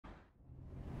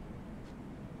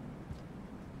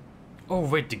Oh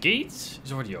wait, the gate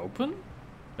is already open?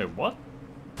 Wait, what?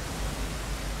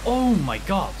 Oh my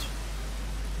god.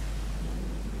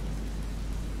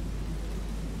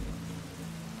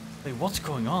 Wait, what's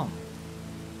going on?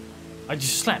 I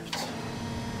just slept.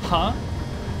 Huh?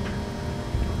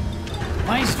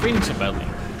 Why is it raining so badly?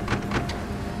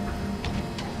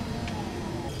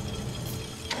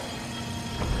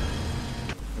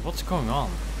 Wait, what's going on?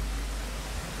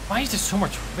 Why is there so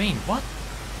much rain? What?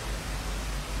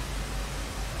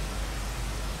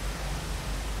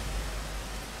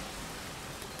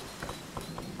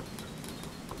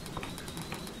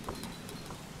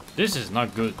 This is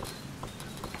not good.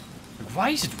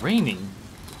 Why is it raining?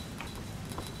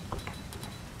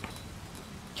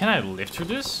 Can I live through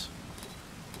this?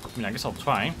 I mean, I guess I'll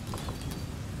try.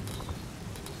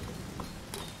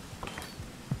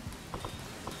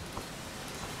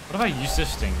 What if I use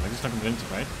this thing? Like, it's not gonna do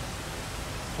anything, right?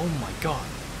 Oh my god.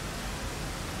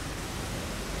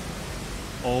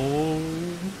 Oh.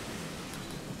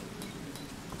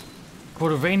 Bro,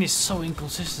 the rain is so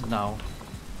inconsistent now.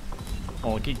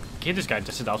 Oh, okay, this guy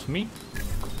test it out for me.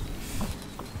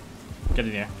 Get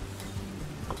in here.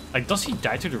 Like, does he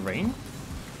die to the rain?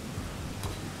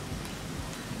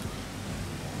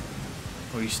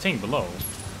 Oh, he's staying below.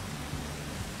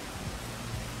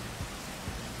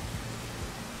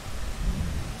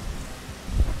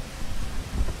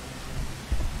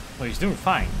 Oh, he's doing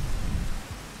fine.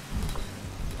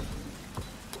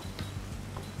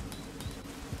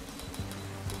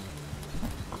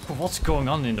 But what's going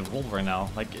on in the world right now?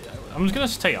 Like, I'm just gonna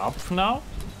stay up for now.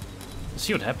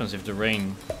 See what happens if the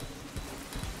rain...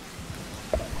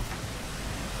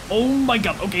 Oh my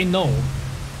god, okay, no.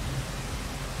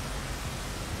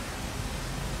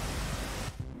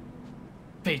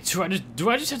 Wait, do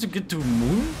I just have to get to the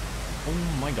moon?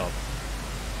 Oh my god.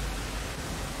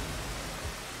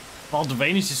 While the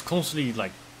rain is just constantly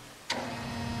like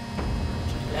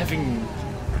having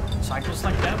cycles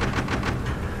like that.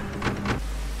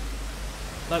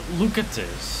 Like, look at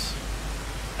this.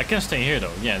 I can stay here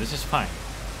though. Yeah, this is fine.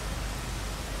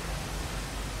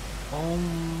 Oh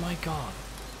my god.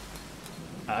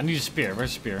 I need a spear.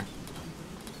 Where's the spear?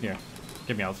 Here,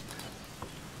 get me out.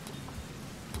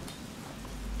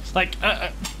 Like,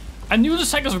 I knew the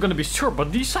cycles were gonna be short,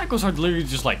 but these cycles are literally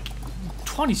just like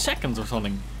 20 seconds or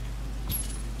something.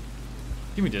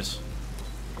 Give me this.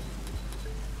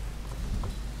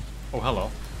 Oh,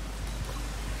 hello.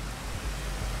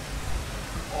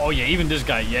 Oh yeah, even this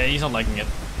guy, yeah, he's not liking it.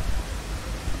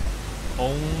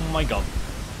 Oh my god.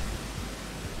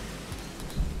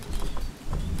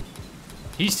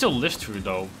 He still lives through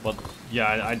though, but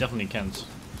yeah, I definitely can't,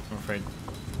 I'm afraid.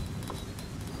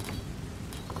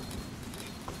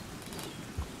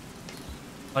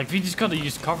 Like, we just gotta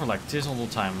use cover like this all the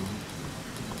time.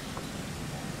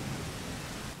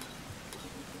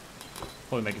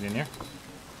 Probably make it in here.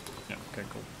 Yeah, okay,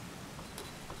 cool.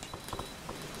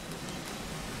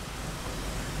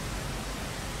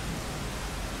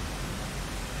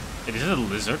 It is a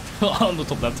lizard on the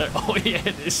top left there. Oh yeah,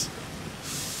 it is.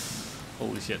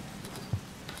 Holy shit.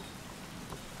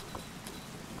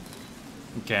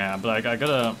 Okay, but I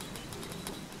gotta...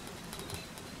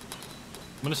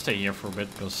 I'm gonna stay here for a bit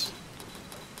because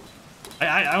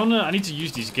I need to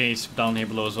use these gates down here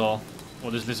below as well.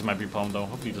 Well, this lizard might be a problem though.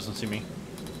 Hopefully he doesn't see me.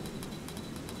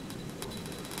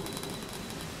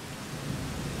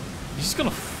 He's just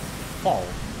gonna fall.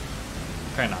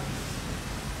 Kinda.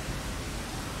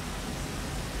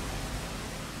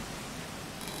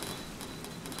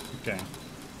 Okay.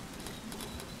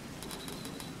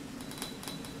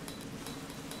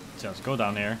 So let's go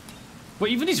down here. Well,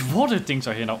 even these water things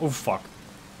are here now. Oh fuck.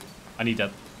 I need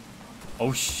that.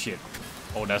 Oh shit.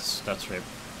 Oh, that's rip.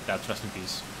 That's rest in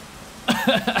peace.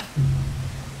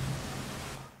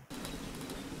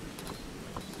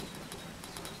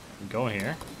 We go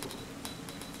here.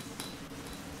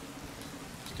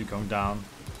 Still going down.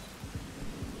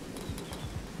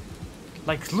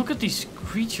 Like, look at these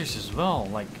creatures as well.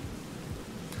 Like,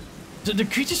 the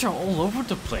creatures are all over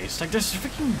the place. Like, there's a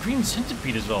freaking green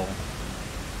centipede as well.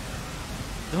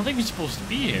 They're not even supposed to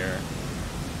be here.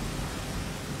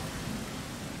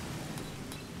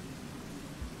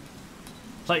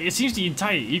 Like, it seems the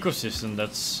entire ecosystem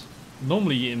that's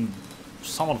normally in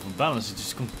somewhat of a balance is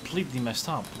just completely messed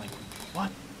up. Like,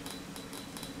 what?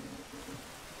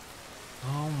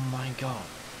 Oh my god.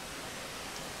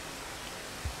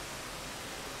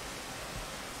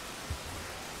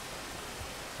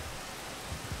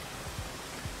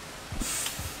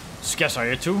 Scavs are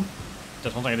here too.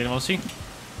 That's one thing I didn't want to see.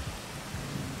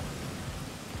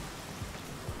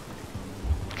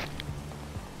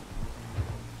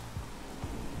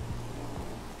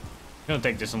 gonna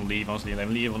take this and leave, honestly, and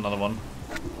then leave another one.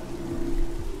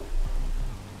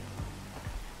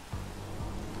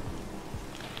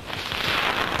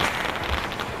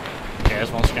 Okay,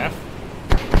 there's one scav.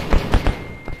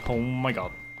 Oh my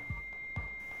god.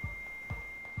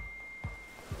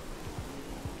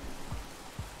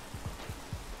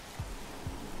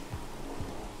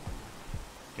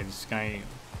 Okay, this guy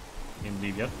didn't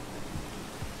leave yet.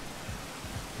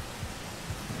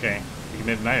 Okay,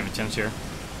 maybe I have a chance here.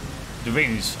 The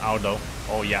rain is out though.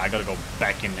 Oh yeah, I gotta go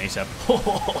back in ASAP.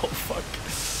 Oh fuck.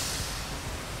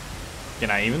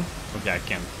 Can I even? Okay, I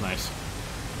can. Nice.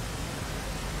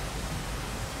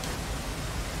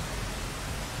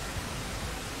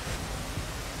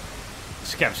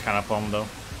 Scav's kind of bummed though.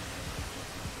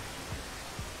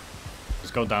 Let's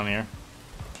go down here.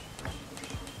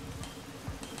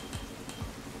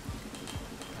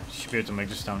 Should be able to make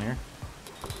this down here.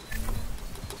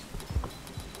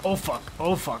 Oh fuck,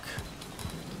 oh fuck.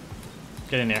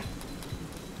 Get in there.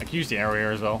 I can use the arrow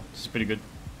here as well. This is pretty good.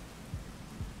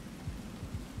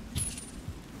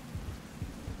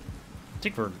 I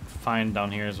think we're fine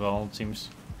down here as well, it seems.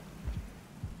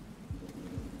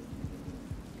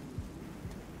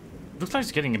 Looks like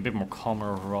it's getting a bit more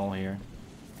calmer overall here.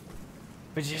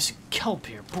 But there's a kelp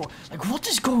here, bro. Like, what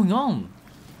is going on?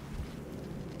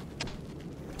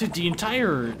 Dude, the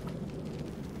entire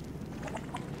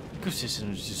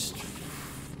ecosystem is just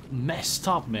messed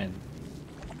up, man.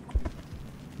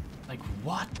 Like,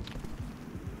 what?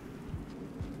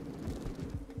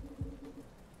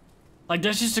 Like,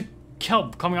 there's just a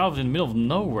kelp coming out of the middle of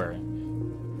nowhere.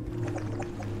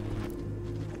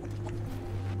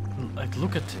 Like,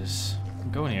 look at this.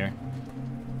 I'm going here.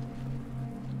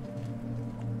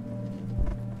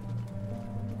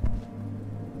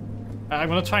 I'm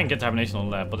gonna try and get the hibernation on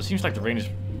that, but it seems like the rain is,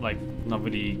 like, not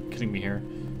really killing me here.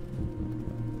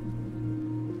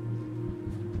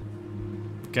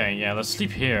 Okay, yeah, let's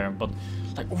sleep here, but,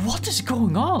 like, what is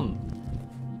going on?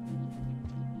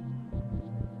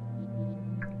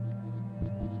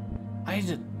 I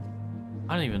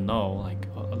don't even know, like,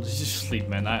 let's just sleep,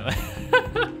 man.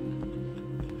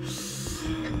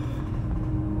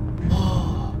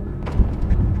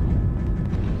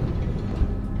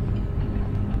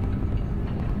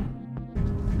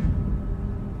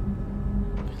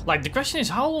 Like, the question is,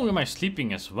 how long am I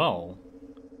sleeping as well?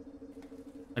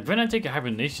 Like, when I take a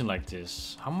hibernation like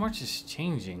this, how much is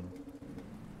changing?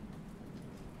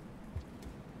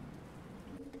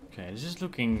 Okay, this is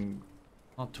looking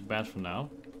not too bad for now.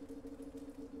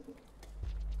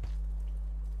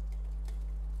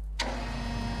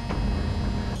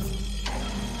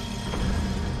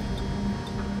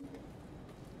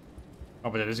 Oh,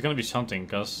 but there's gonna be something,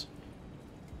 because...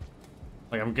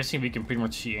 Like, I'm guessing we can pretty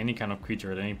much see any kind of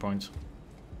creature at any point.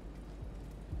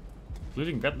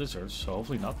 Including red lizards, so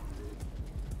hopefully not.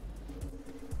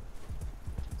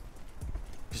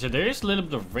 So there is a little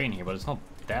bit of rain here, but it's not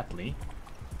deadly.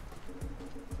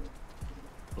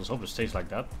 Let's hope it stays like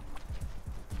that.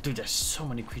 Dude, there's so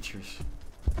many creatures.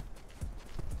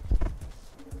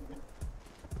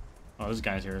 Oh, this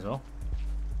guy's here as well.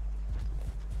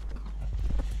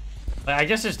 Like, I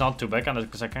guess it's not too bad,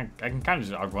 because I can kind of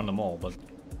just outrun them all, but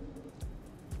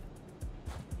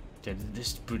yeah,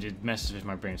 this dude, it messes with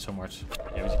my brain so much.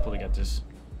 Yeah, we should probably get this.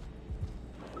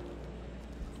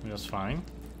 That's fine.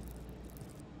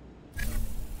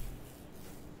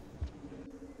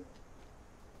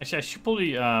 Actually, I should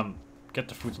probably get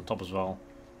the fruits on top as well,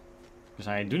 because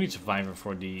I do need survivor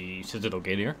for the Citadel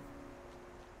gate here.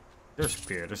 There's a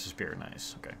spear. There's a spear.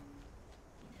 Nice. Okay.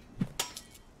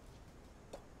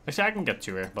 Actually, I can get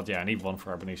 2 here, but yeah, I need 1 for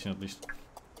hibernation at least.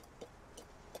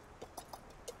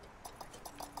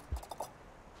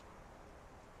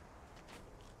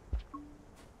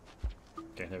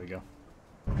 Okay, there we go.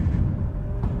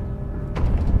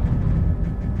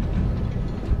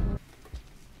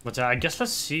 But I guess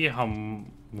let's see how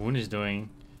Moon is doing.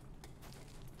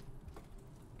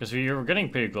 Because we were getting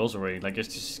pretty close already. Like,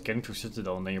 it's just getting to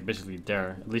Citadel and then you're basically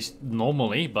there. At least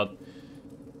normally, but...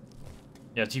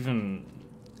 Yeah, it's even...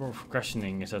 worth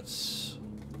questioning is that's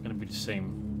gonna be the same.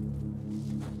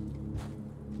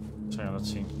 So yeah, let's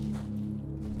see.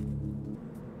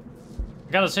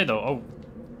 I gotta say though, oh,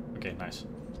 okay, nice.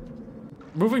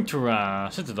 Moving to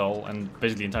Citadel and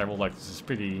basically the entire world like this is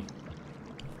pretty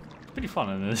fun,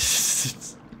 and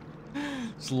it's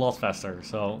a lot faster.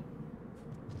 So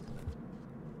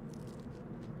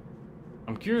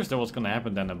I'm curious though what's gonna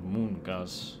happen then at Moon,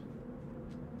 because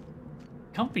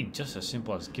it can't be just as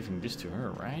simple as giving this to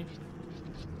her, right?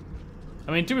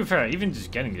 I mean, to be fair, even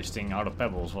just getting this thing out of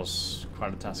Pebbles was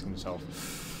quite a task in itself.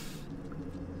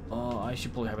 Oh, I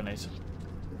should probably have an ace.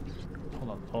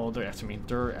 Hold on. Oh, they're after me.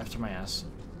 They're after my ass.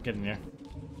 Get in here.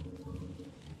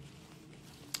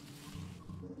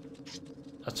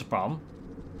 That's a problem.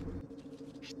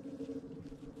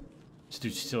 This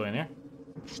dude's still in here.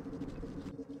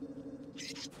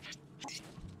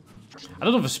 I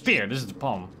don't have a spear. This is the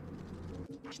palm.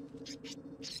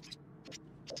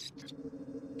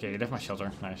 Okay, you left my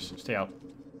shelter. Nice. Stay out.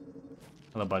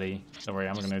 Hello, buddy. Don't worry,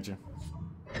 I'm gonna hurt you.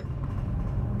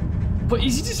 But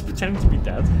is he just pretending to be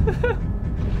dead?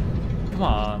 Come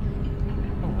on.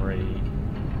 Don't worry.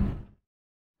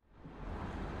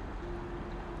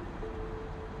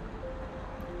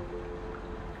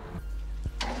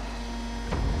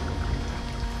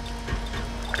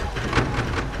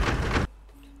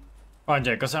 Alright,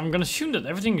 yeah, because I'm gonna assume that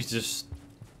everything is just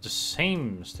the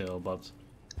same still, but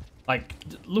like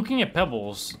looking at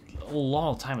Pebbles, a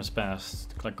lot of time has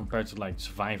passed, like compared to like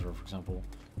Survivor, for example.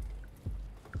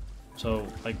 So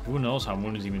like, who knows how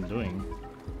Moon is even doing?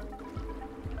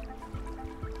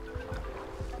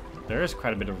 There is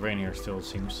quite a bit of rain here still, it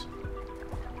seems.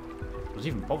 There's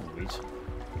even bubbleweeds.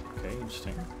 Okay,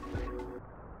 interesting.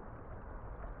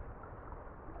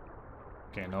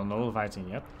 Okay, no fighting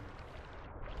yet.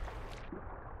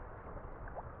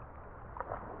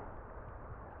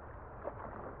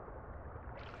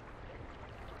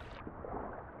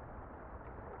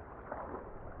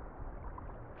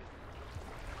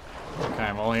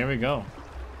 Okay, well, here we go.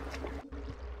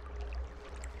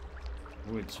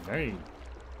 Ooh, it's very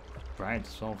bright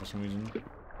as well for some reason.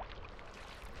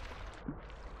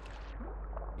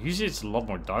 Usually it's a lot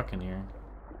more dark in here.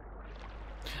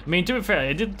 I mean, to be fair,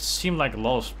 it did seem like a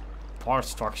lot of part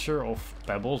structure of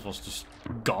Pebbles was just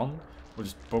gone, or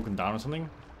just broken down or something.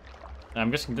 And I'm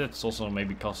guessing that's also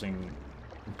maybe causing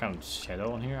some kind of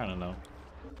shadow on here, I don't know.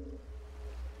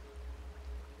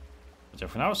 But yeah,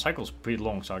 for now the cycle's pretty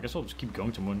long, so I guess I'll just keep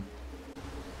going to Moon.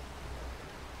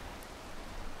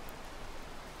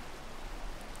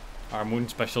 Our Moon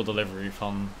special delivery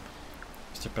from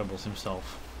Mr. Pebbles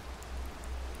himself.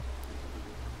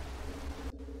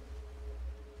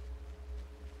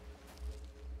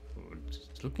 Ooh,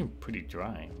 it's looking pretty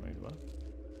dry. Wait, what?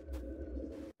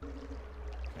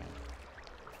 Okay.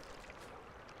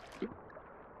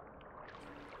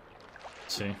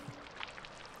 Let's see.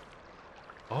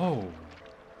 Oh!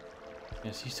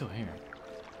 Yes, he's still here.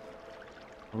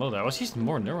 Hello there. Was he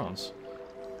more neurons?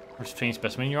 What a strange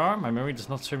specimen you are. My memory does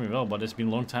not serve me well, but it's been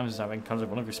a long time since I've encountered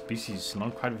one of your species.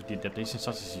 Not quite with the adaptation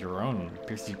such as your own. It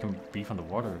appears that you can breathe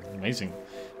underwater. Amazing.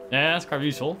 Yeah, that's quite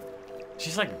useful.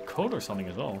 She's like a code or something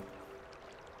as well.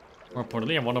 More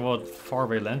importantly, I wonder what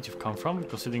faraway land you've come from,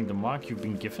 considering the mark you've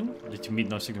been given. Did you meet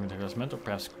no significant harassment, or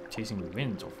perhaps chasing the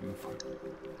wind of you?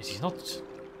 Is he not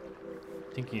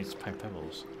thinking it's Pipe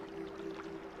Pebbles?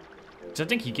 I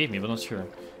think he gave me, but not sure.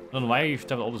 I don't know why you've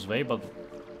traveled all this way, but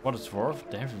what it's worth,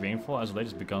 the heavy rainfall as late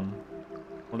has begun.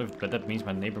 What if that means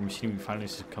my neighbor machinery finally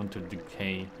succumbed to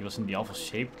decay? He was in the awful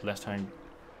shape last time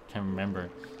I can remember.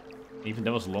 Even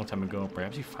that was a long time ago.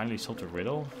 Perhaps he finally solved the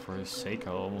riddle? For his sake,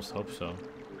 I almost hope so.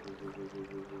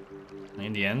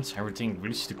 In the end, everything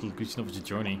reached the conclusion of the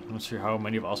journey. I'm not sure how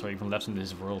many of us are even left in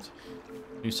this world.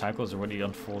 The new cycle is already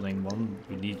unfolding, one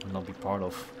we need not be part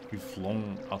of. We've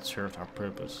long outserved our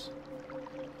purpose.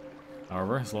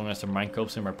 However, as long as the mind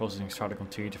copes and my processing start to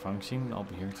continue to function, I'll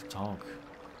be here to talk.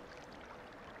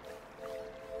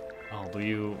 Oh, do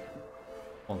you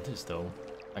want this though?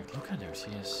 Like, look at her, she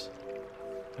is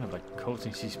kind of like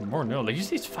coating, she's more neurons. Like,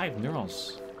 usually it's 5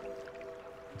 neurons.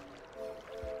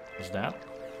 What's that?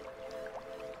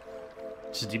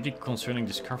 It's a deeply concerning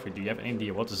discovery. Do you have any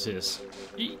idea what this is?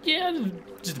 Yeah,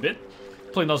 just a bit.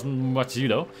 Probably not as much as you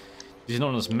though. This is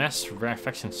known as mass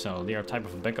rarefaction cell. They are a type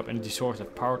of backup energy source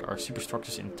that powered our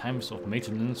superstructures in times of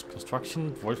maintenance,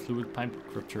 construction, void fluid pipe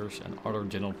ruptures, and other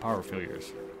general power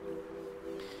failures.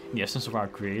 In the essence of our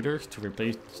creators, to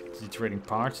replace deteriorating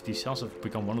parts, these cells have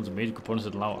become one of the major components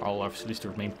that allow all our facilities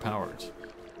to remain powered.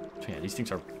 So yeah, these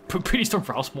things are pretty strong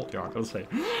for how small they are, I gotta say.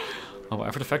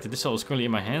 However, the fact that this cell is currently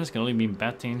in my hands can only mean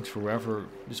bad things for wherever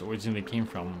this originally came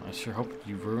from. I sure hope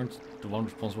you weren't the one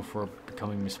responsible for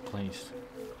becoming misplaced.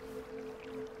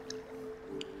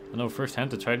 I know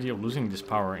firsthand the tragedy of losing this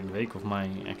power in the wake of my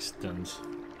accident.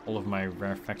 All of my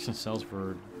rarefaction cells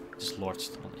were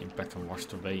dislodged on impact and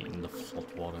washed away in the flood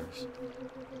waters.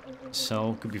 The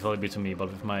cell could be valuable to me,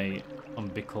 but with my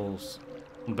umbilical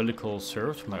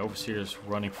served, my overseers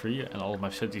running free, and all of my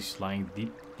facilities lying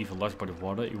deep a large body of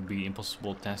water, it would be an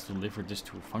impossible task to deliver this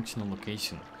to a functional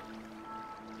location.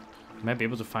 I might be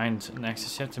able to find an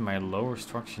access set to my lower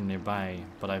structure nearby,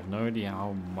 but I have no idea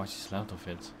how much is left of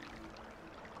it.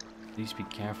 Please be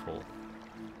careful.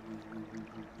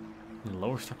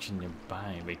 Lower structure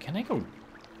nearby. Wait, can I go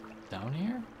down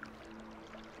here?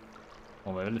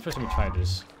 Oh, wait, first let me try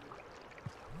this.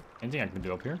 Anything I can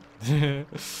do up here?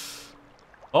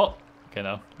 Oh, okay,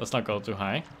 no, let's not go too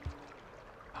high.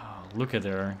 Oh, look at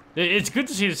her. It's good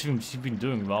to see that she's been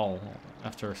doing well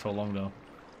after so long, though.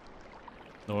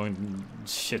 Knowing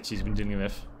shit she's been dealing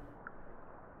with.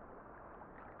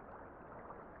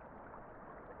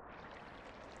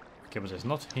 Okay, but it's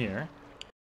not here.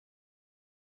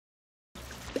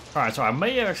 Alright, so I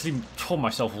may have actually trolled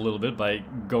myself a little bit by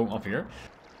going up here.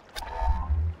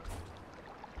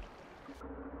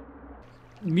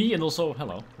 Me and also...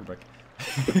 Hello, we're back.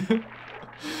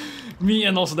 Me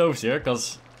and also those here,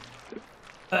 because...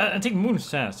 I think Moon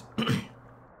says...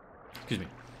 Excuse me.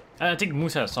 I think Moon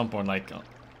says at some point, like...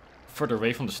 further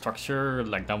away from the structure,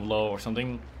 like down below or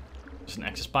something. There's an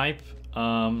access pipe.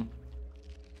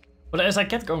 But as I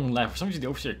kept going left, for some reason the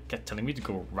overseer kept telling me to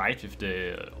go right with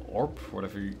the orb,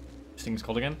 whatever this thing is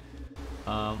called again.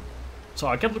 So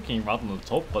I kept looking around on the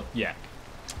top, but yeah.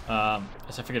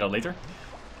 As I figured out later,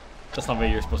 that's not where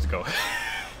you're supposed to go.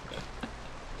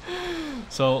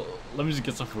 So let me just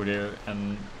get some food here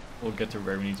and we'll get to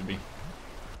where we need to be.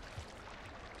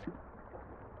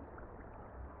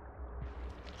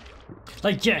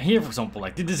 Like, yeah, here for example,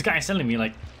 like this guy's telling me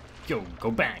like, yo, go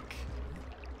back.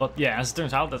 But yeah, as it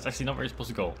turns out, that's actually not where you're supposed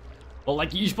to go. Well,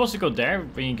 like, you're supposed to go there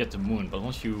when you get to the moon, but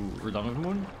once you are done with the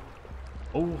moon...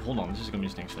 Oh, hold on, this is gonna be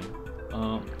interesting actually.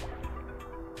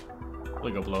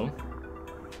 Will go below?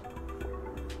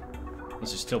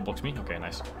 Does it still box me? Okay,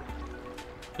 nice.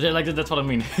 But yeah, like, that's what I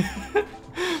mean.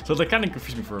 So that kind of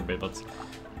confused me for a bit, but...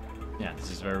 Yeah,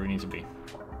 this is where we need to be.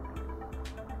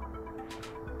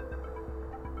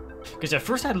 Because at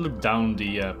first I had to look down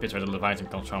the pit where the Leviathan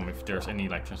comes from, if there's any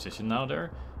like transition now there.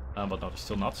 But no, there's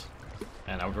still not.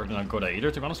 And I would not go there either,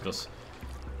 to be honest, because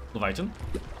Leviathan.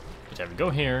 But yeah, we go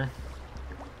here.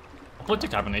 I'll put the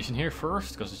carbonation here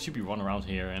first, because it should be one around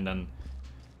here, and then...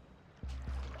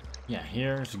 Yeah,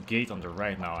 here's a gate on the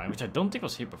right now, which I don't think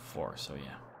was here before, so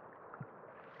yeah.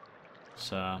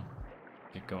 Let's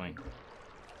get going.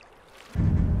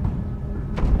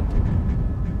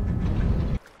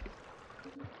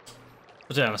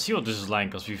 But yeah, let's see what this is like,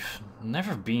 because we've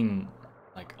never been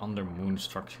like under moon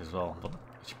structure as well. But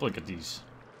I should probably get these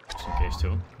just in case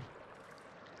too.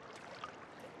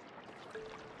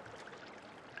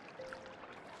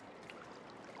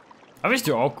 I wish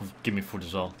they all could give me food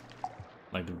as well.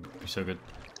 Like, it would be so good.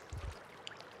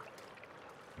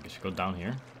 I guess you go down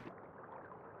here.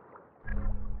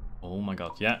 Oh my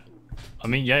god, yeah. I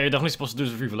mean, yeah, you're definitely supposed to do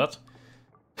this with Rivulet.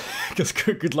 Because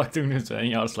good luck doing this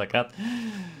anything else like that.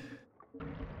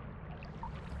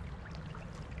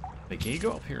 Wait, can you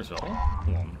go up here as well?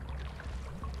 Hold on.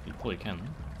 You probably can.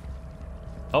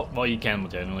 Oh, well you can,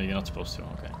 but yeah, no, you're not supposed to.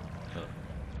 Okay. So,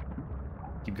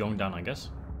 keep going down, I guess.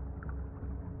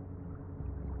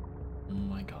 Oh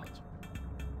my god.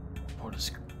 Oh,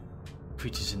 there's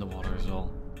creatures in the water as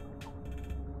well.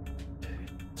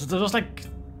 So there was like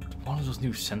one of those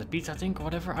new centipedes, I think, or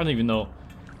whatever. I don't even know.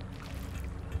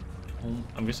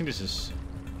 I'm guessing this is...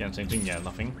 Yeah, same thing. Yeah,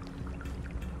 nothing.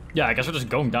 Yeah, I guess we're just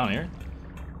going down here.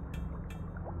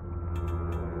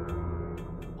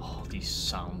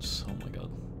 Sounds. Oh my god.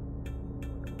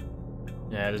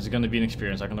 Yeah, this is gonna be an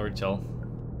experience, I can already tell.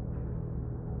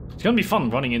 It's gonna be fun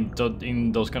running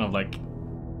in those kind of like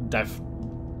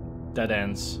dead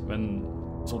ends when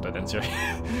it's all dead ends here.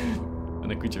 When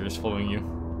the creature is following you.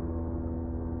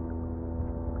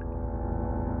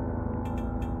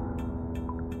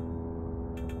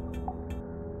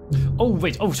 Oh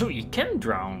wait, oh so you can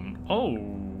drown. Oh.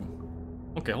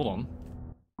 Okay, hold on.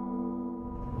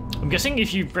 I'm guessing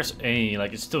if you press A,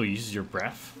 like, it still uses your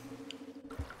breath.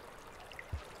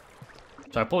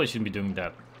 So I probably shouldn't be doing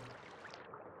that.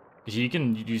 Because you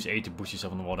can use A to boost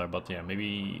yourself in the water, but yeah,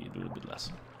 maybe do a little bit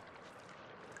less.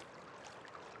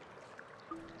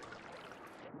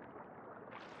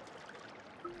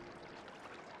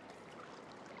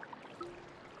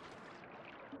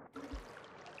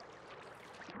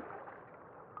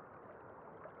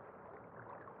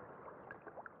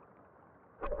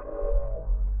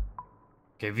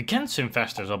 Okay, we can swim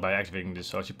faster as well by activating this,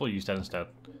 so I should probably use that instead.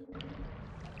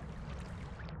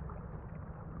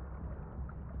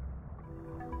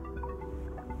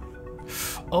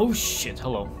 Oh shit,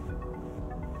 hello.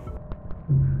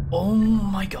 Oh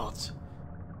my god.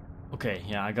 Okay,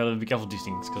 yeah, I gotta be careful with these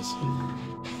things, because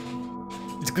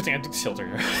it's a good thing I took the shelter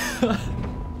here.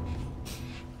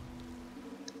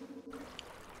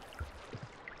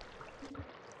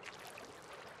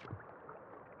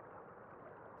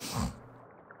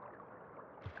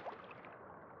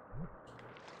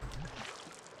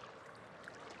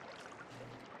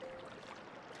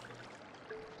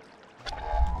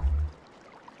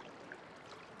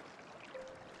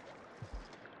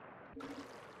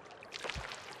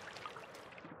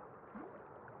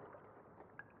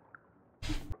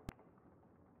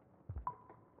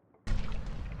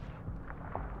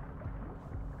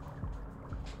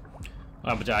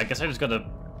 But yeah, I guess I just gotta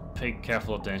pay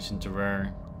careful attention to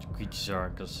where the creatures are,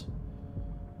 because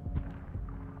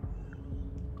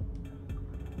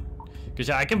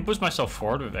yeah, I can push myself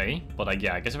forward with A, but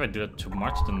yeah, I guess if I do that too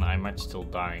much, then I might still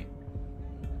die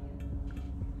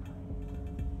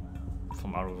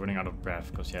from running out of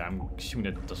breath. Because yeah, I'm assuming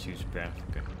that it does use breath.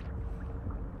 Okay.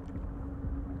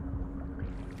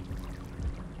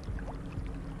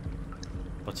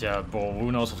 But yeah, bro,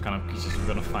 who knows what kind of creatures we're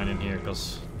gonna find in here?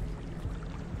 Because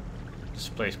this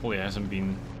place probably hasn't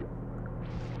been.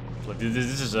 Like, this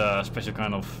is a special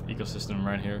kind of ecosystem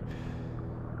right here.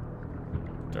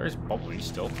 There is bubbly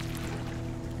still.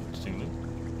 Interestingly.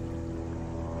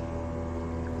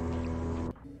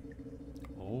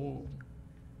 Oh.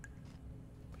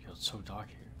 It's so dark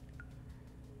here.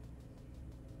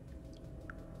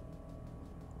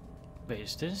 Wait,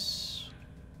 is this?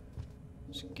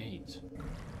 It's a gate.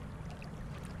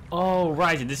 Oh,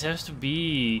 right. This has to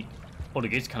be. Oh, the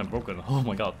gate's kind of broken. Oh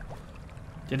my god.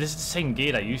 Yeah, this is the same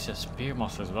gate I used as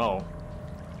Spearmaster as well.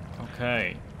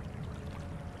 Okay.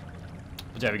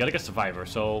 But yeah, we gotta get Survivor,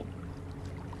 so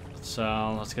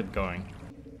let's get going.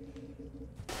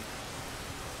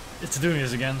 It's doing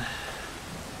this again.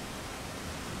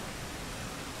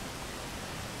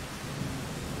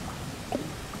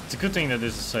 It's a good thing that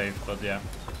this is safe, but yeah.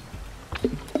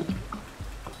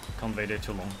 Can't wait there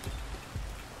too long.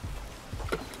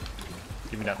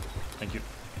 Give me that. Thank you.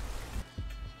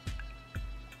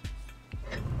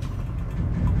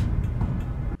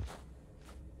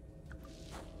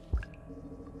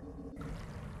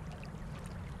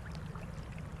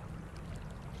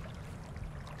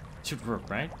 Should work,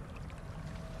 right?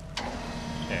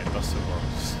 Yeah, it does still work.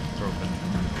 It's broken.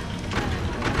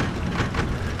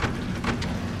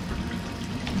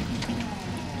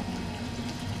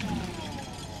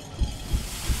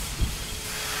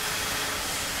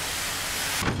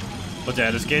 But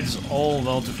yeah, this gate is all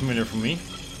well too familiar for me.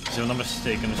 So if I'm not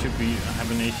mistaken, it should be a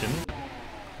hibernation.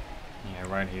 Yeah,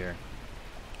 right here.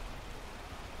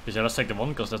 But yeah, let's take the one,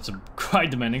 because that's a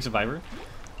quite demanding survivor.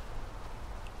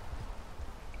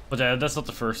 But that's not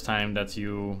the first time that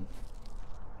you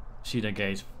see that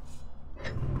gate.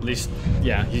 At least,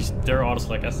 yeah, there are others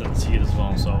like us that see it as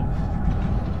well, so.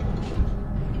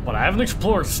 But I haven't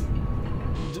explored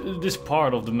this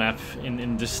part of the map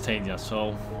in this state yet,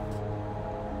 so.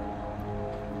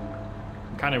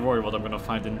 I'm kind of worried what I'm gonna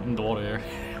find in the water here.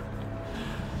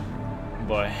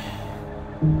 Boy.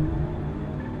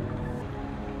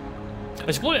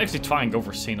 I should probably actually try and go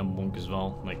for Saint and Monk as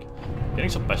well. Like, getting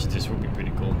some passages would be pretty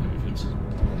cool if it's.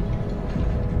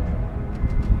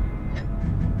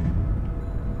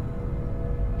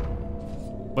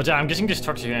 But yeah, I'm guessing this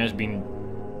structure here has been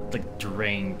like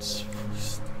drained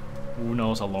for who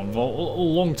knows how long. Well, a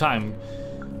long time.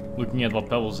 Looking at what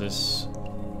Pebbles is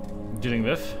dealing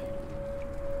with.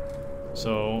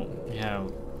 So yeah,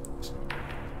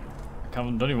 I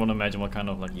don't even want to imagine what kind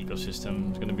of like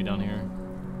ecosystem is gonna be down here.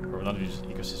 Or not just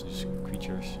ecosystems,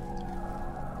 creatures.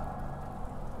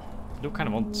 I do kind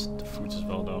of want the fruits as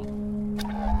well, though.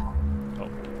 Oh.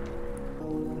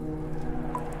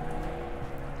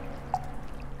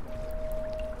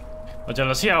 But yeah,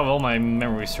 let's see how well my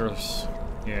memory serves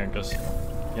here, because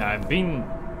yeah, I've been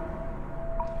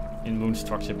in Moon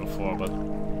Structure before, but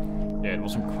yeah, it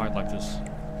wasn't quite like this.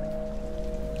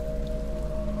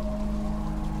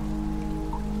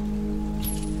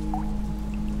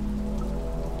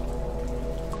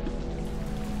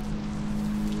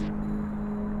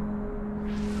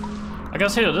 I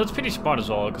gotta say though, that's pretty smart as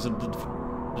well, because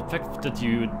the fact that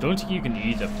you don't think you can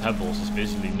eat the pebbles is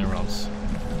basically neurons.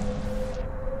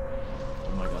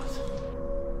 Oh my god.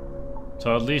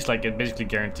 So at least like it basically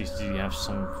guarantees that you have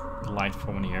some life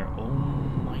form in here. Oh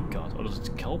my god. Oh, is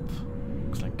it kelp?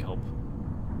 Looks like kelp.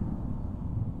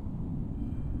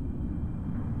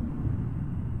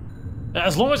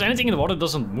 As long as anything in the water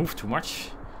doesn't move too much,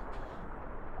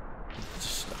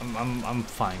 I'm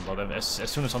fine, but as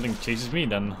soon as something chases me,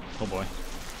 then oh boy.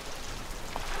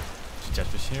 Is the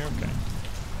jetfish here? Okay.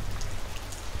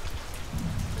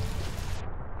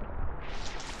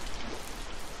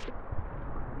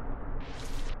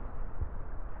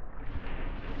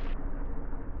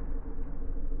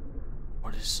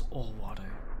 What is all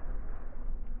water?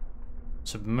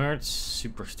 Submerged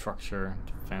superstructure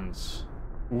defense.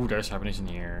 Ooh, there's hibernation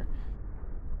here.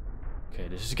 Okay,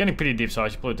 this is getting pretty deep, so I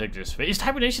should probably take this. Wait, is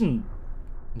hibernation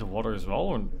in the water as well,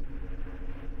 or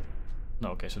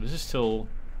no? Okay, so this is still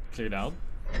cleared out.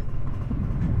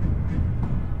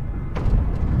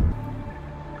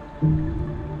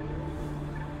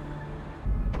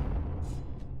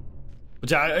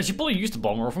 But yeah, I should probably use the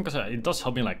bomber often because it does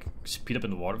help me like speed up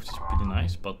in the water, which is pretty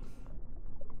nice. But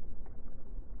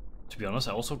To be honest,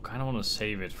 I also kind of want to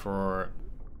save it for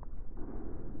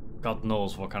God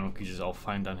knows what kind of creatures I'll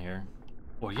find down here.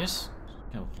 Oh yes,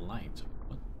 kind of light.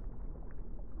 What?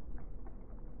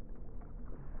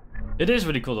 It is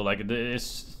really cool though, like it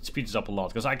speeds up a lot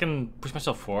because I can push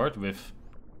myself forward with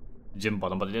gym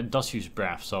bottom, but it does use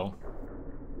breath, so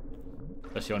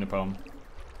that's the only problem.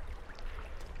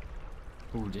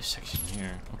 Ooh, this section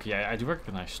here. Okay, I do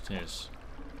recognize this.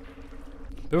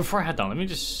 But before I head down, let me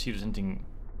just see if there's anything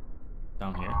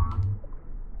down here.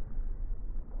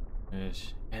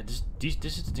 Yes. Yeah,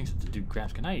 this is the things that do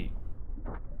grabs. Can I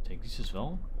take these as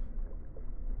well?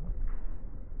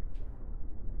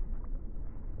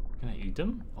 Can I eat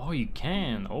them? Oh, you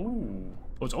can. Oh,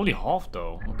 it's only half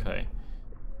though. Okay.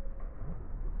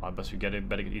 I best we get it.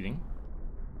 Better get eating.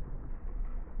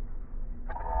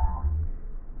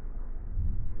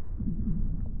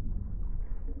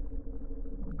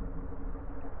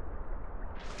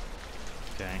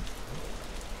 Okay.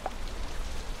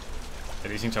 Yeah,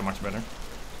 these things are much better.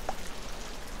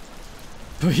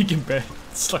 But he can bear.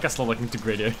 It's like I still like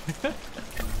integrated. Oh,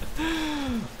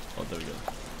 there we go.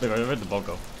 Wait, where'd the ball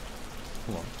go?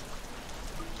 Hold on.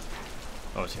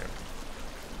 Oh, it's here.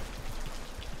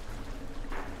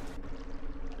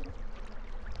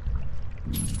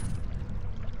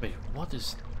 Wait, what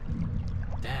is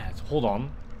that? Hold on.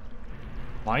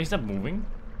 Why is that moving?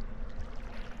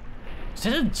 Is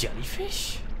that a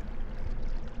jellyfish?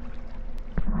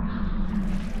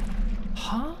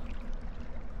 Huh?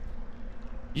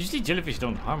 Usually jellyfish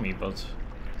don't harm me, but...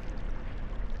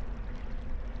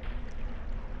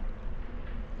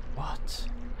 What?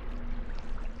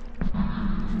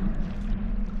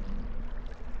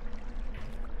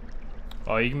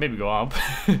 Oh, you can maybe go up.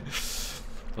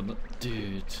 But no,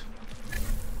 dude.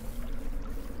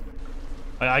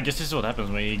 I guess this is what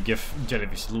happens when you give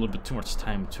jellyfish a little bit too much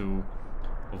time to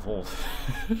evolve.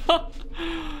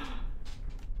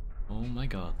 Oh my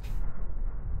god.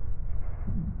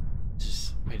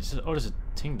 Just wait, oh, there's a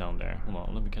thing down there. Hold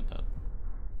on, let me get that.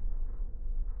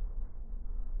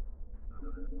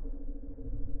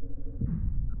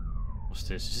 What's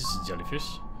this? Is this a jellyfish?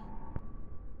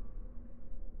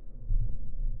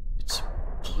 It's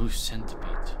blue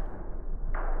centipede.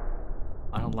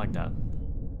 I don't like that.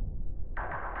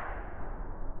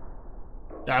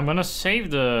 Yeah, I'm gonna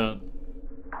save the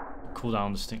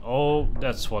cooldown this thing. Oh,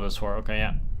 that's what it's for. Okay,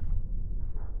 yeah.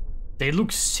 They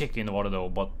look sick in the water though,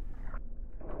 but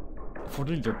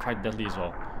unfortunately they're quite deadly as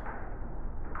well.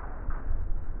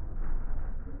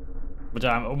 But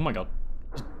oh my god,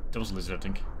 that was a lizard, I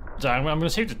think. But I'm gonna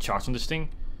save the charge on this thing.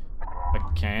 If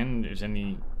I can. There's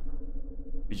any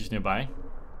creatures nearby.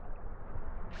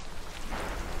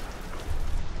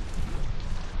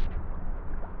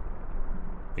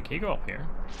 Wait, can you go up here?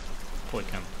 Oh, I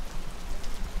can.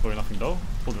 Probably nothing though.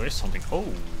 Oh, there is something.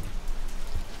 Oh.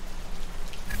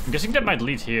 I'm guessing that might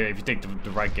lead here if you take the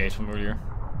right gate from earlier.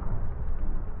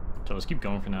 So let's keep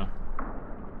going for now.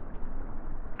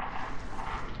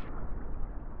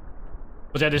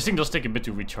 But yeah, this thing does take a bit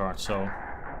to recharge, so...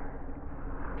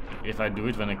 If I do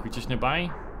it when a creature's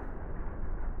nearby,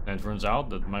 and it runs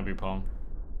out, that might be a problem.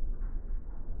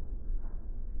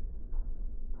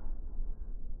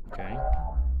 Okay.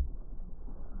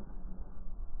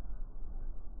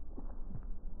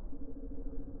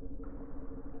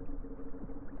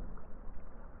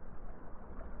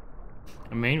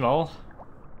 And meanwhile,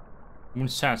 Moon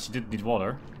said she did need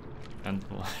water, and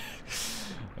well,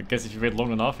 I guess if you wait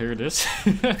long enough, here it is.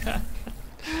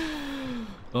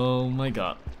 Oh my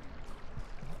god.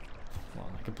 Well,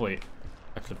 I can play.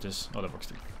 I flip this. Oh, that works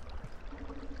too.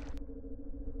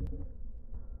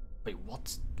 Wait,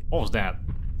 what? What was that?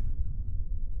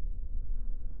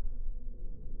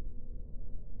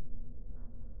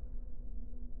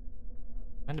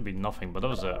 Meant to be nothing, but that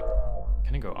was a.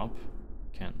 Can I go up?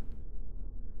 Can.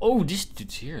 Oh, this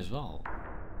dude's here as well.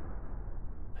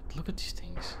 Like, look at these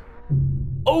things.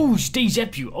 Oh, they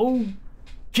zap you.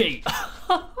 Okay.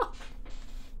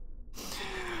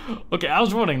 Okay, I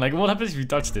was wondering, like, what happens if you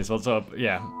touch this? What's up?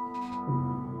 Yeah.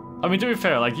 I mean, to be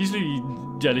fair, like, usually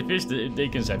jellyfish, they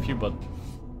can zap you, but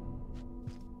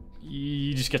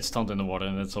you just get stunned in the water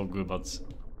and that's all good, but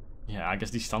yeah, I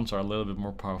guess these stuns are a little bit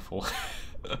more powerful.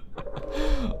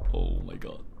 Oh my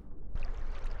god.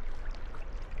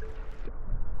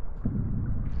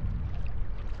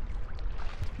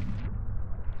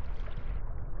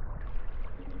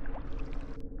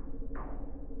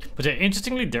 But yeah,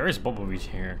 interestingly, there is bubbleweed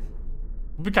here.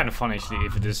 It would be kind of fun actually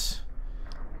if it is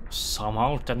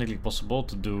somehow technically possible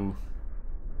to do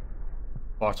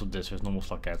parts of this with normal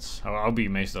slugcats. I'll be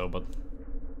amazed though, but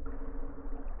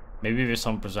maybe with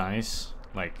some precise,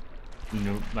 like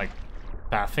like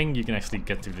pathing, you can actually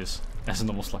get through this as a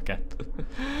normal slugcat.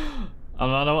 I'm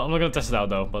not gonna test it out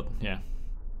though, but yeah.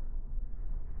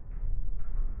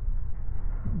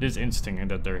 It is interesting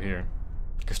that they're here.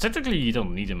 Because technically you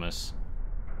don't need them as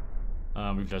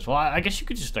replays. Well, I guess you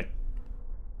could just like...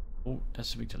 Oh,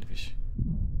 that's a big jellyfish.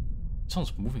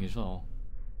 Someone's moving as well.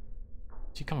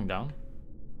 Is he coming down?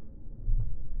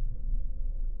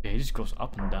 Yeah, he just goes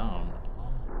up and down.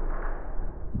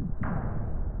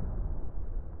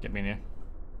 Get me in here.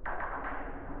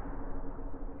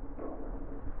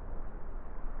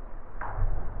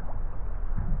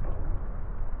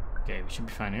 Okay, we should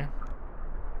be fine here.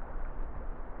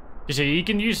 You see, you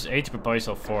can use A to propel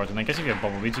yourself forward, and I guess if you have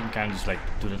bubble beads, you can kind of just like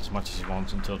do that as much as you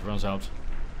want until it runs out.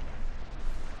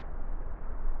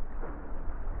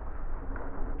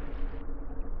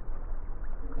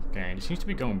 Okay, it seems to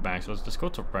be going back, so let's go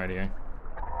top right here.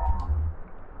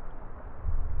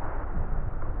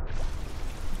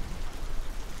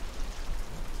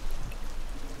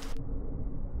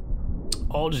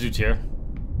 Oh, this dude's here.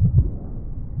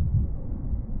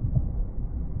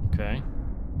 Okay.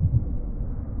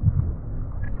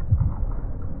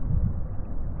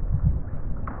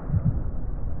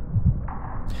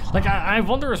 Like, I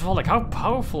wonder as well, like, how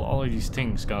powerful all of these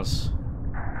things, cause...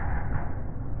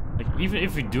 Like, even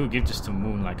if we do give this to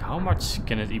Moon, like, how much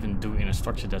can it even do in a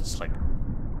structure that's, like,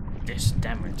 this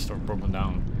damaged or broken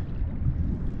down?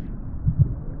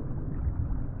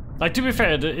 Like, to be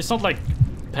fair, it's not like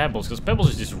Pebbles, because Pebbles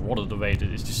is just rotted away,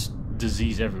 it's just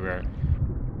disease everywhere.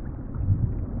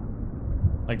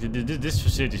 Like, this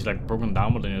facility is, like, broken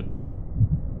down, but in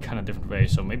a kind of different way,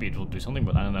 so maybe it will do something,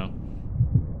 but I don't know.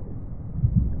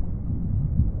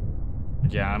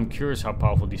 Yeah, I'm curious how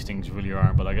powerful these things really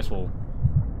are, but I guess we'll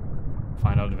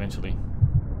find out eventually.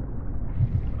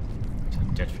 Is that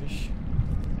a jetfish?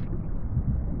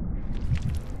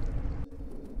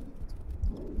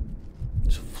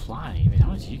 It's a fly. Wait,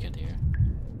 how did you get here?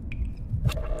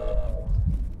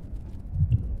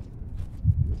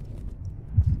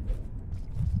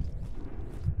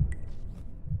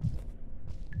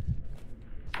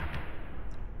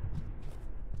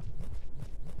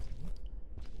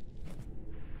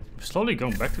 Slowly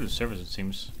going back to the surface, it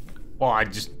seems. Well, I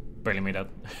just barely made that.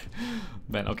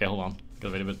 Man, okay, hold on.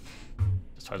 Gotta wait a bit.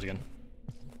 Let's try this again.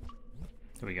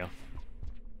 There we go.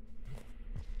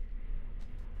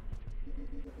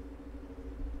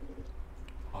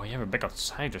 Oh yeah, we're back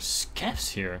outside. There's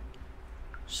scavs here.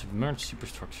 Submerged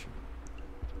superstructure.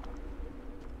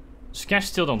 Scavs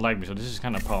still don't like me, so this is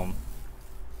kind of a problem.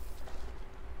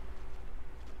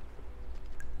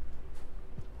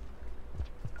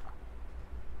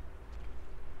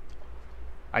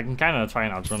 I can kind of try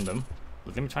and outrun them,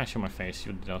 but let me try and show my face, see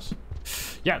what it does.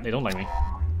 Yeah, they don't like me.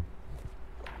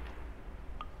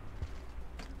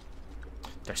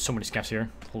 There's so many scavs here.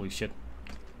 Holy shit.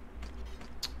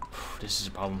 This is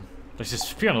a problem. There's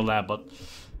just 3 on the lab, but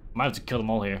I might have to kill them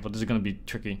all here, but this is gonna be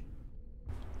tricky.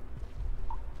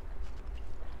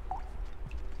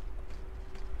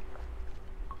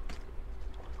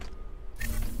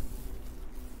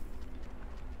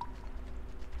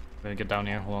 Better get down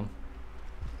here, hold on.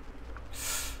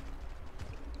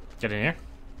 Get in here.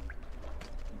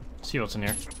 See what's in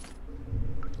here.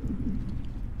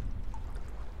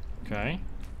 Okay.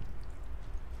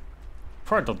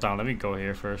 Before I drop down, let me go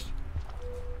here first.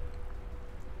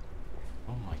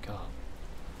 Oh my god.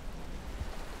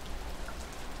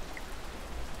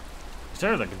 Is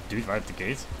there like a dude right at the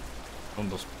gate? One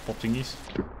of those pop thingies?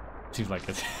 Seems like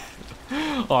it.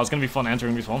 Oh, it's gonna be fun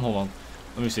entering this one. Hold on.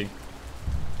 Let me see.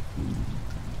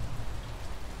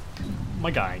 My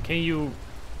guy, can you...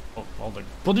 Oh, all the...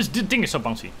 Well, this thing is so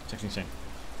bouncy. It's actually insane.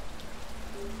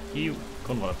 Can you...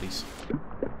 Go on water, please. Oh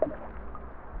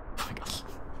my god.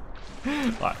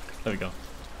 Alright, there we go.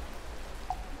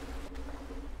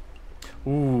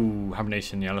 Ooh,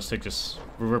 hibernation. Yeah, let's take this.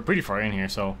 We're pretty far in here,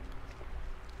 so...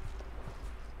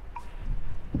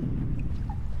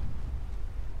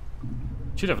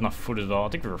 Should have enough food as well. I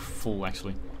think we were full,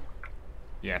 actually.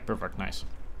 Yeah, perfect. Nice.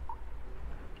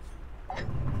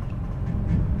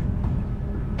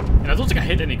 And I don't think I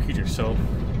hit any creatures, so...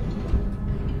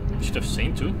 I should have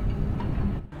seen too.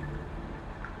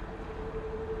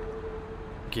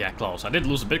 Yeah, close. I did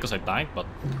lose a bit because I died, but...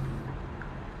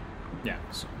 Yeah,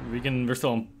 so we're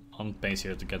still on pace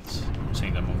here to get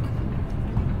Saint that monk.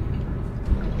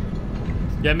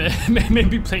 Yeah,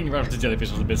 maybe playing around with the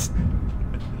jellyfish was a bit...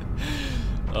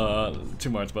 too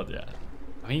much, but yeah.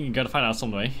 I mean, you gotta find out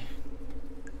some way.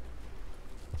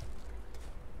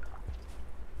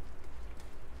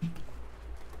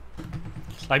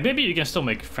 Like, maybe you can still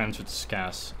make friends with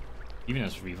Scas, even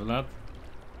as Rivulet.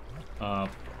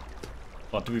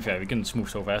 But to be fair, we can move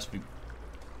so fast. We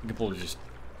can probably just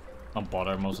not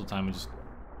bother most of the time and just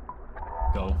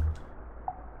go.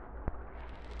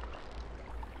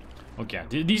 Okay,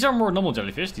 these are more normal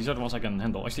jellyfish. These are the ones I can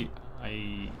handle. Actually,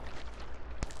 I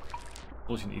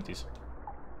probably shouldn't eat these.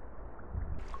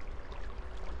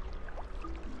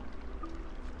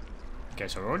 Okay,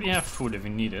 so we already have food if we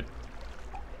need it.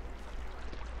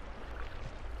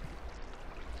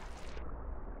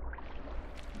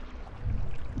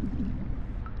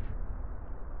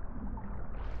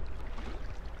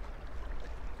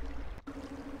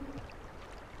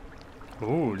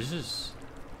 Oh, this is...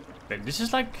 Wait, this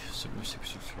is like...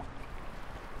 Superstructure.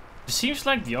 This seems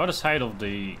like the other side of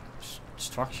the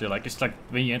structure. Like, it's like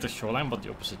when you enter shoreline, but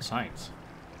the opposite side.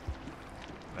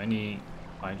 Any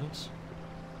islands?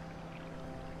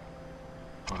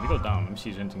 Let me go down. Let me see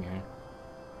if there's anything here.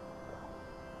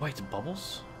 Wait, the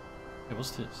bubbles? Hey,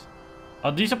 what's this?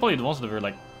 Oh, these are probably the ones that were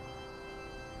like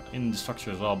in the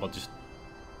structure as well, but just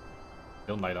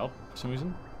don't light up for some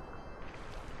reason.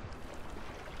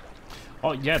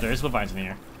 Oh yeah, there is vines in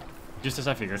here. Just as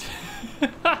I figured.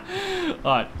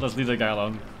 Alright, let's leave that guy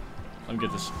alone. Let me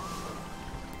get this.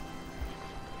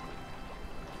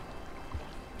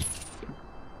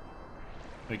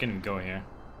 We can't even go in here.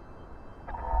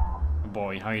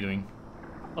 Boy, how are you doing?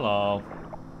 Hello.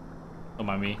 Don't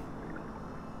mind me.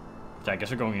 Okay, I guess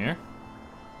we're going here.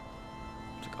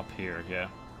 It's like up here, yeah.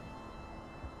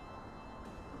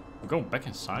 We're going back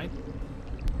inside?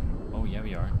 Oh yeah,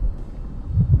 we are.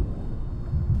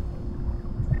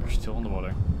 We're still on the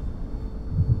water.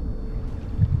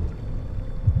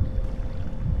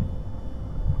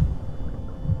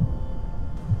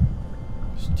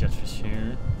 There's jetfish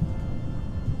here.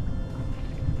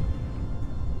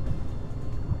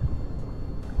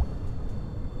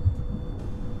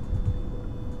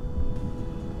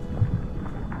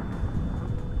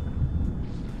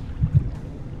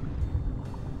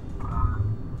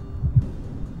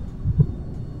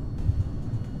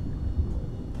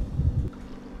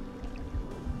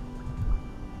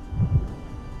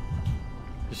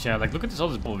 Yeah, like look at this all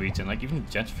this bullweed and like even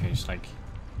jetfish. Like,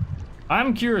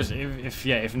 I'm curious if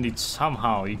indeed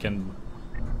somehow you can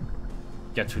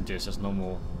get through this as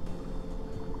normal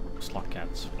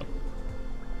slugcats. But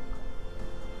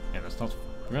yeah, let's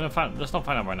not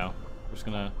find out right now. We're just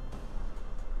gonna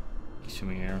keep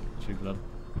swimming here. Rivulet.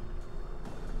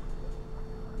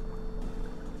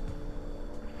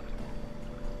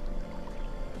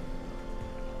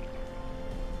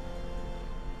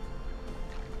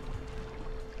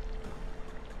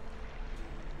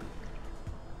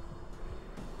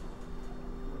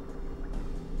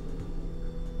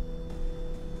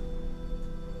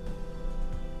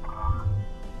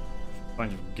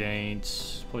 Bunch of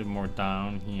gates, probably more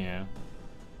down here.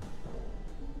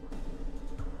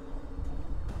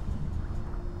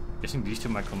 Guessing these two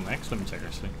might come next. Let me check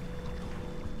actually.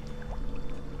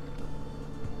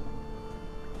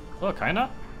 Well, kinda.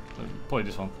 Probably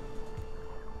this one.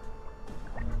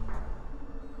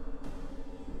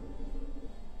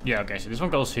 Yeah, okay, so this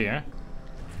one goes here.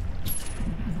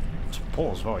 It's a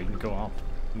pole as well, you can go up.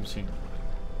 Let me see.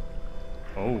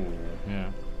 Oh, yeah.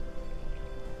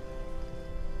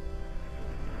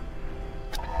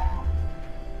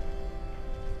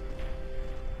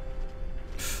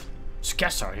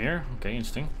 Scats are here. Okay,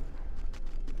 interesting.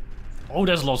 Oh,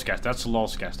 that's a lot of scats. That's a lot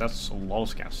of scats. That's a lot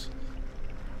of scats.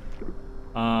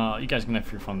 You guys can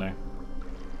have your fun there.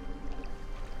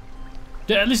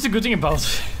 Yeah, at least the good thing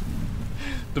about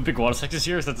the big water sectors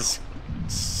here is that the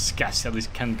scats at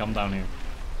least can come down here.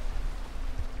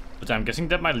 But I'm guessing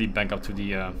that might lead back up to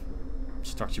the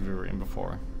structure we were in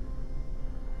before.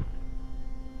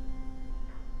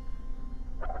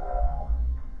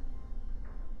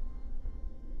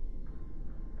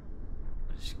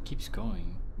 Keeps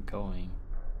going,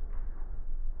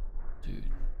 dude.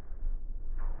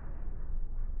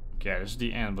 Okay, this is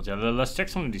the end, but yeah, let's check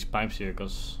some of these pipes here,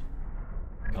 because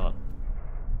God.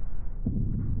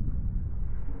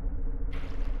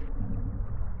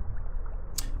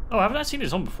 Oh, haven't I seen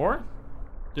this one before?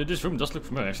 Dude, this room does look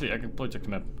familiar. Actually, I can probably check the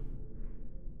map.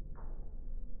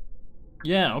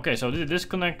 Yeah, okay, so this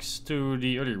connects to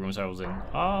the earlier rooms I was in.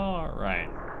 Alright.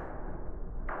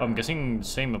 I'm guessing the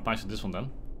same applies to this one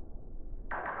then.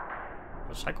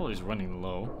 The cycle is running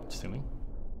low, it's stealing.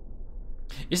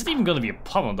 Is it even gonna be a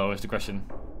problem though, is the question.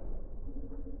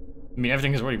 I mean,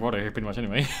 everything is already water here pretty much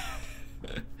anyway.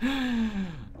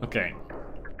 Okay.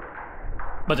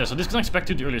 But yeah, so this connects back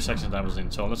to the earlier section that I was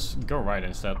in, so let's go right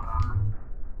instead.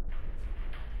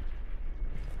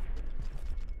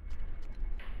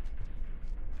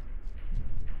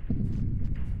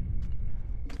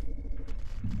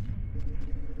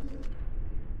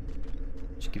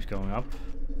 going up.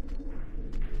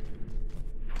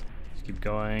 Let's keep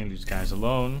going. Leave these guys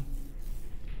alone.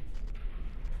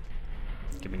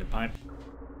 Give me the pipe.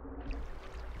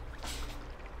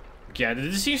 Yeah,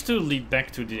 this seems to lead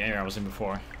back to the area I was in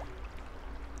before.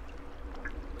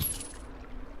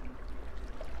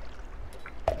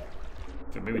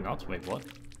 Okay, maybe not. Wait, what?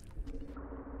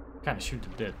 Kinda shoot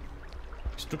it dead.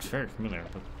 This looks very familiar,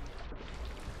 but...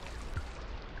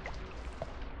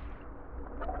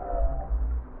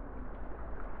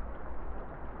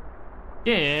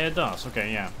 Yeah, it does.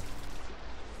 Okay, yeah.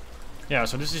 Yeah,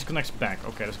 so this just connects back.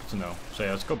 Okay, that's good to know. So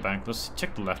yeah, let's go back. Let's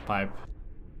check the left pipe.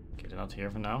 Okay, they're not here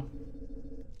for now.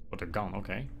 Oh, they're gone.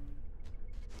 Okay.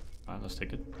 Alright, let's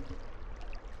take it.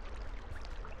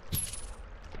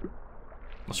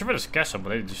 Not sure where the scats are, but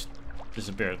they just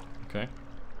disappeared. Okay.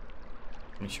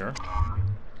 Are you sure?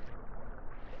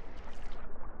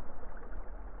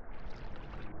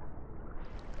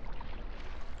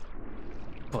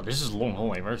 Oh, this is a long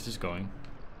hallway. Where is this going?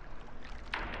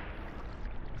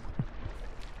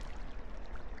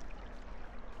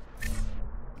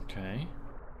 Okay.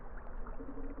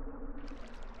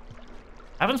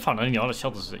 I haven't found any other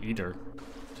shelters either.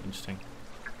 It's interesting.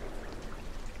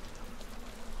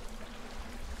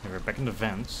 Okay, we're back in the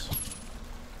vents.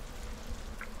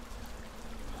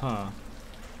 Huh.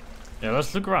 Yeah,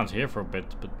 let's look around here for a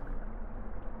bit, but...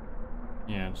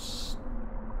 Yeah, it's...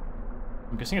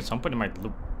 I'm guessing at some point it might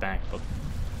loop back, but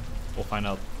we'll find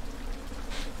out.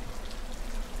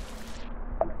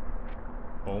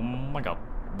 Oh my god.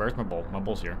 Where's my ball? My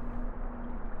ball's here.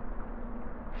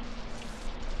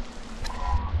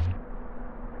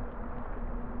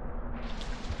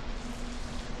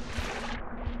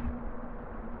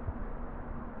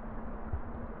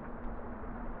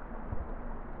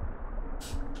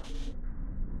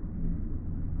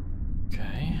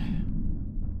 Okay.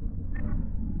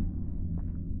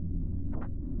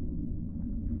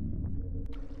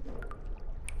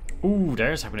 Ooh,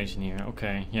 there's hibernation here.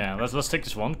 Okay, yeah, let's take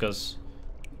this one, because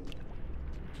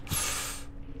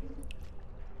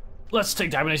let's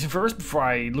take the hibernation first before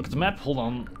I look at the map. Hold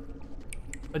on.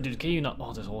 Oh, dude, can you not?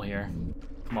 Oh, there's all here.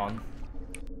 Come on.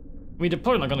 I mean, they're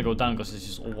probably not gonna go down because it's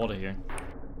just all water here.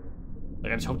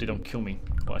 Like, I just hope they don't kill me.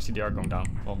 Oh, I see they are going down.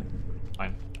 Well,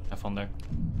 fine. Have fun there.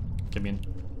 Get me in.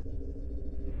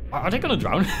 Are they gonna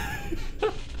drown?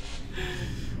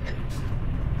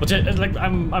 But yeah, like,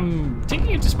 I'm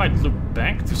thinking this might look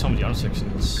back to some of the other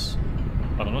sections.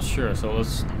 But I'm not sure. So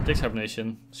let's take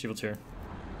hibernation. See what's here.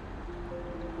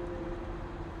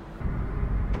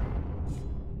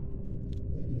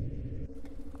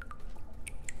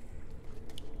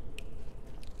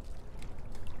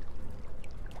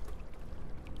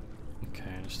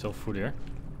 Still food here.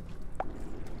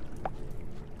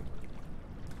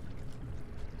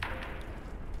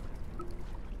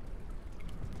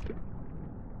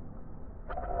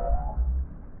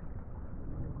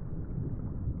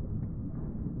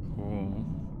 Ooh.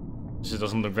 This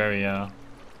doesn't look very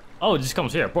oh, it just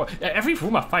comes here. Boy, every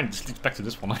room I find just leads back to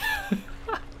this one.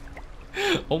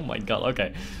 Oh my god,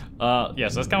 okay. Yeah,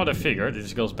 so that's kind of what I figured. It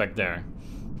just goes back there.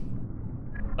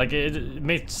 Like, it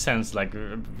made sense, like,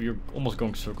 we're almost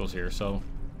going circles here, so...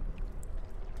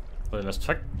 But let's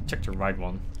check the right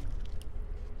one.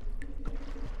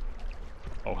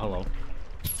 Oh, hello.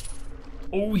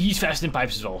 Oh, he's fast in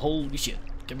pipes as well. Holy shit.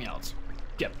 Get me out.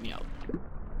 Get me out.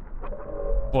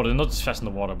 Well, they're not just fast in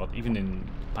the water, but even in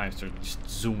pipes, they're just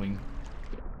zooming.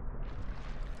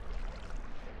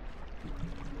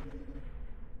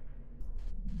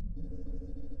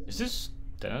 Is this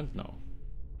dead? No.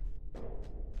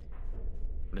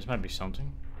 This might be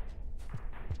something.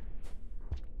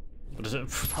 What is it?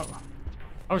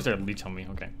 How is there a leech on me?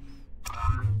 Okay.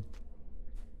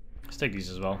 Let's take these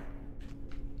as well.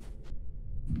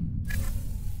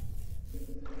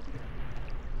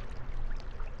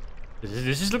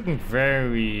 This is looking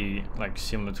very like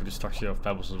similar to the structure of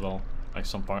Pebbles as well. Like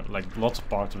some part, like lots of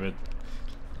parts of it.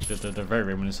 They're very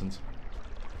reminiscent.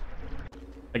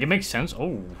 Like it makes sense.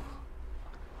 Oh,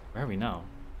 where are we now?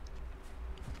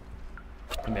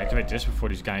 Let me activate this before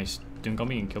these guys dunk on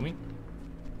me and kill me.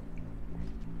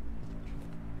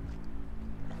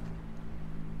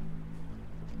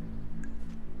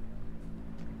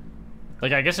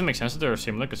 Like, I guess it makes sense that they're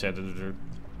similar, because yeah, they're the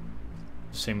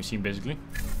same machine basically.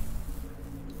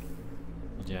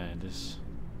 But yeah, this...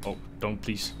 Oh, don't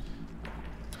please.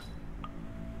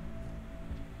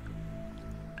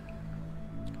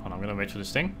 Hold on, I'm gonna wait for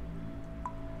this thing.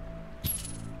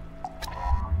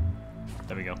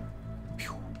 There we go.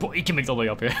 Boy, he can make it all the way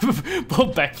up here.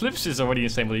 Both backflips is already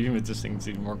insane, but even with this thing, it's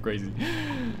even more crazy.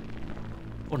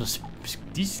 Oh,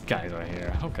 these guys are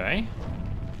here. Okay.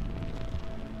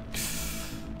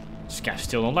 These guys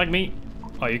still don't like me.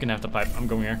 Oh, you can have the pipe. I'm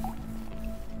going here.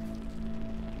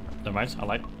 Never mind, I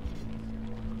lied.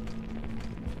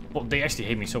 Well, they actually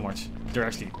hate me so much. They're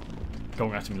actually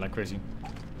going after me like crazy.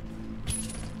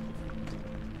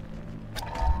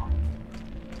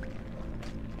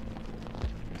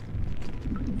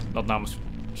 Not now,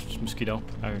 mosquito.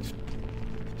 I have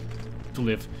to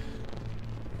live.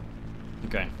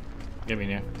 Okay, get me in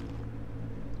here.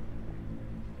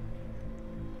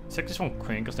 Check this one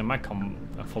crane, because they might come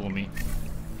follow me.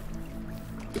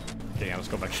 Okay, yeah, let's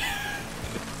go back.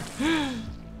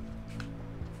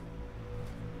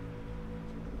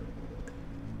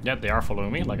 Yeah, they are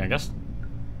following me, like I guess.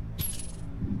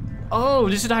 Oh,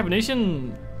 this is the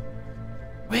hibernation.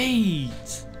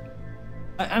 Wait.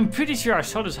 I'm pretty sure I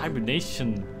saw this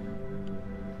hibernation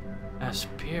as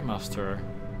Spearmaster.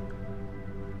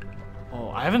 Oh,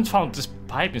 I haven't found this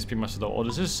pipe in Spearmaster though. Oh,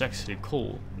 this is actually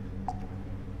cool.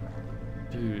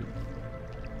 Dude.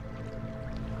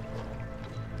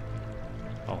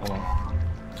 Oh, hold on.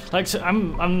 Like, so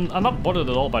I'm not bothered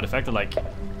at all by the fact that like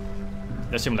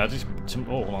there's similarities. Oh,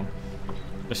 hold on.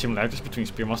 There's similarities between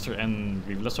Spearmaster and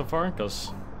Rivulet so far,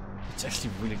 because it's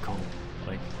actually really cool.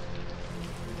 Like,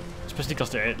 especially because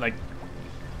they're like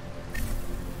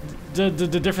the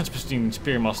difference between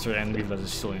Spearmaster and Rivulet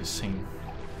is still insane.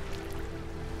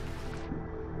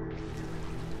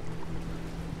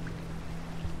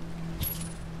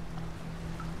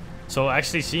 So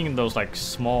actually seeing those like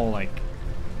small like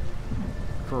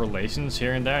correlations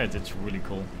here and there, it's really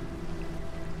cool.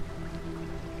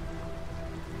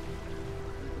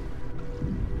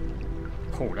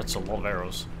 Oh, that's a lot of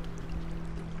arrows.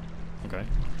 Okay.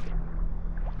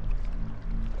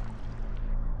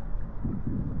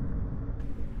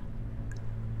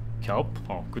 Kelp.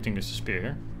 Oh, good thing there's a spear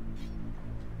here.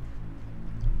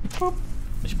 Boop.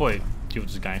 I should probably deal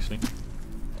with this guy actually.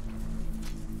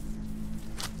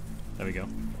 There we go.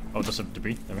 Oh, that's a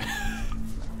debris. There we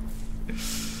go.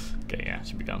 Okay, yeah,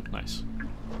 should be gone. Nice.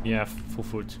 Yeah, full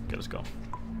food. Okay, let's go.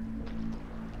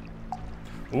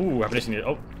 Ooh, I'm listening.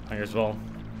 Oh, here as well.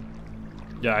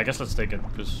 Yeah, I guess let's take it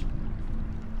because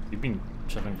we've been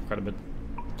traveling for quite a bit.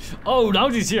 Oh, now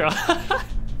he's here.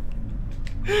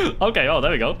 Okay, oh,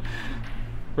 there we go.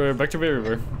 We're back to the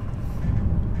river.